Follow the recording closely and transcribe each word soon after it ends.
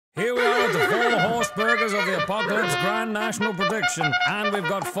winners of the Apocalypse Grand National Prediction. And we've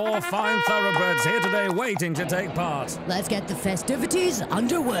got 4 fine thoroughbreds here today waiting to take part. Let's get the festivities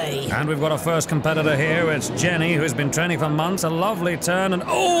underway. And we've got a first competitor here. It's Jenny, who's been training for months. A lovely turn, and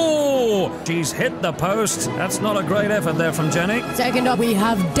oh! She's hit the post. That's not a great effort there from Jenny. Second up, we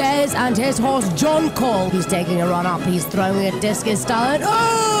have Des and his horse, John Cole. He's taking a run up. He's throwing a discus style, and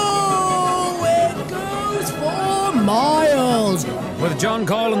oh! It goes for miles. With John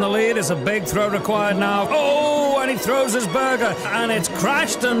Cole in the lead, it's a big throw required now. Oh, and he throws his burger, and it's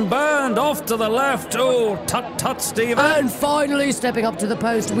crashed and burned off to the left. Oh, tut, Stephen. And finally, stepping up to the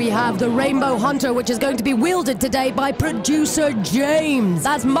post, we have the Rainbow Hunter, which is going to be wielded today by producer James.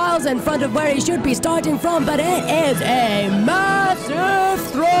 That's miles in front of where he should be starting from, but it is a massive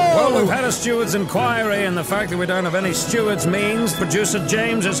throw. Well, we've had a steward's inquiry, and the fact that we don't have any stewards means producer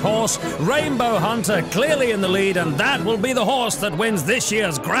James's horse, Rainbow Hunter, clearly in the lead, and that will be the horse that wins this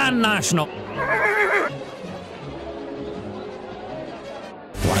year's Grand National.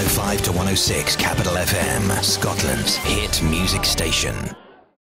 105 to 106 Capital FM, Scotland's hit music station.